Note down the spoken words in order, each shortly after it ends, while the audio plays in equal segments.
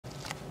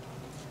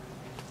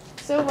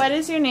So what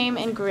is your name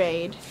and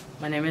grade?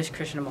 My name is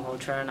Krishna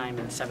Malhotra and I'm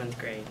in 7th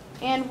grade.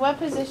 And what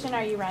position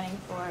are you running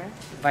for?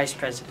 Vice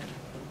President.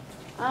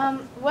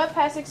 What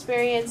past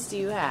experience do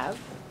you have?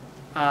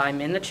 I'm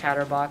in the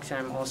Chatterbox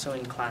and I'm also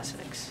in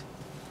classics.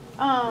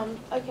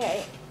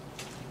 Okay.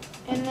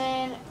 And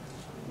then,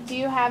 do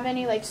you have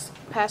any,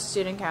 past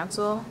student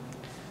council?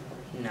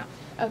 No.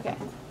 Okay.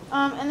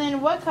 And then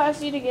what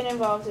caused you to get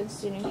involved in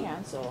student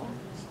council?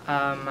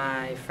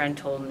 My friend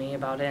told me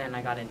about it and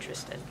I got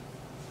interested.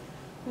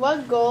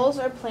 What goals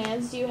or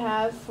plans do you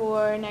have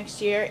for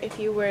next year if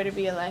you were to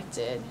be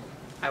elected?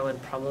 I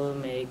would probably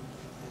make,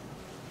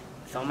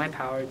 with all my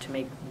power, to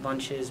make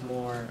lunches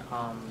more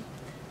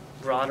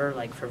broader,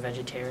 like for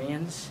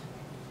vegetarians.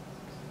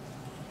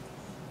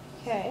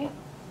 Okay.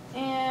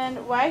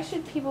 And why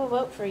should people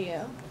vote for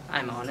you?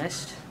 I'm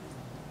honest.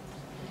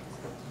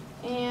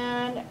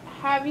 And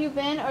have you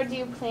been or do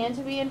you plan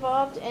to be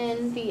involved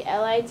in the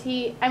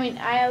ILT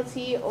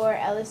or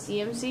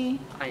LSCMC?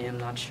 I am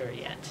not sure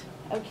yet.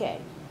 Okay.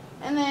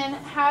 And then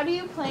how do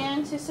you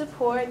plan to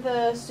support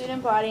the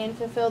student body and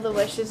fulfill the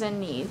wishes and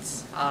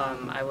needs?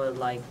 I would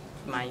like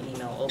my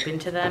email open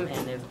to them,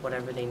 and if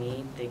whatever they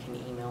need, they can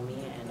email me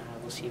and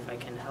I will see if I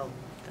can help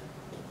them.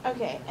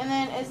 Okay. And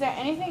then is there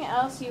anything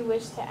else you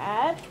wish to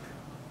add?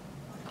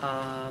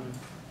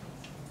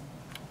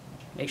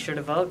 Make sure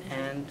to vote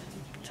and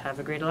have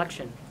a great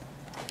election.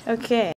 Okay.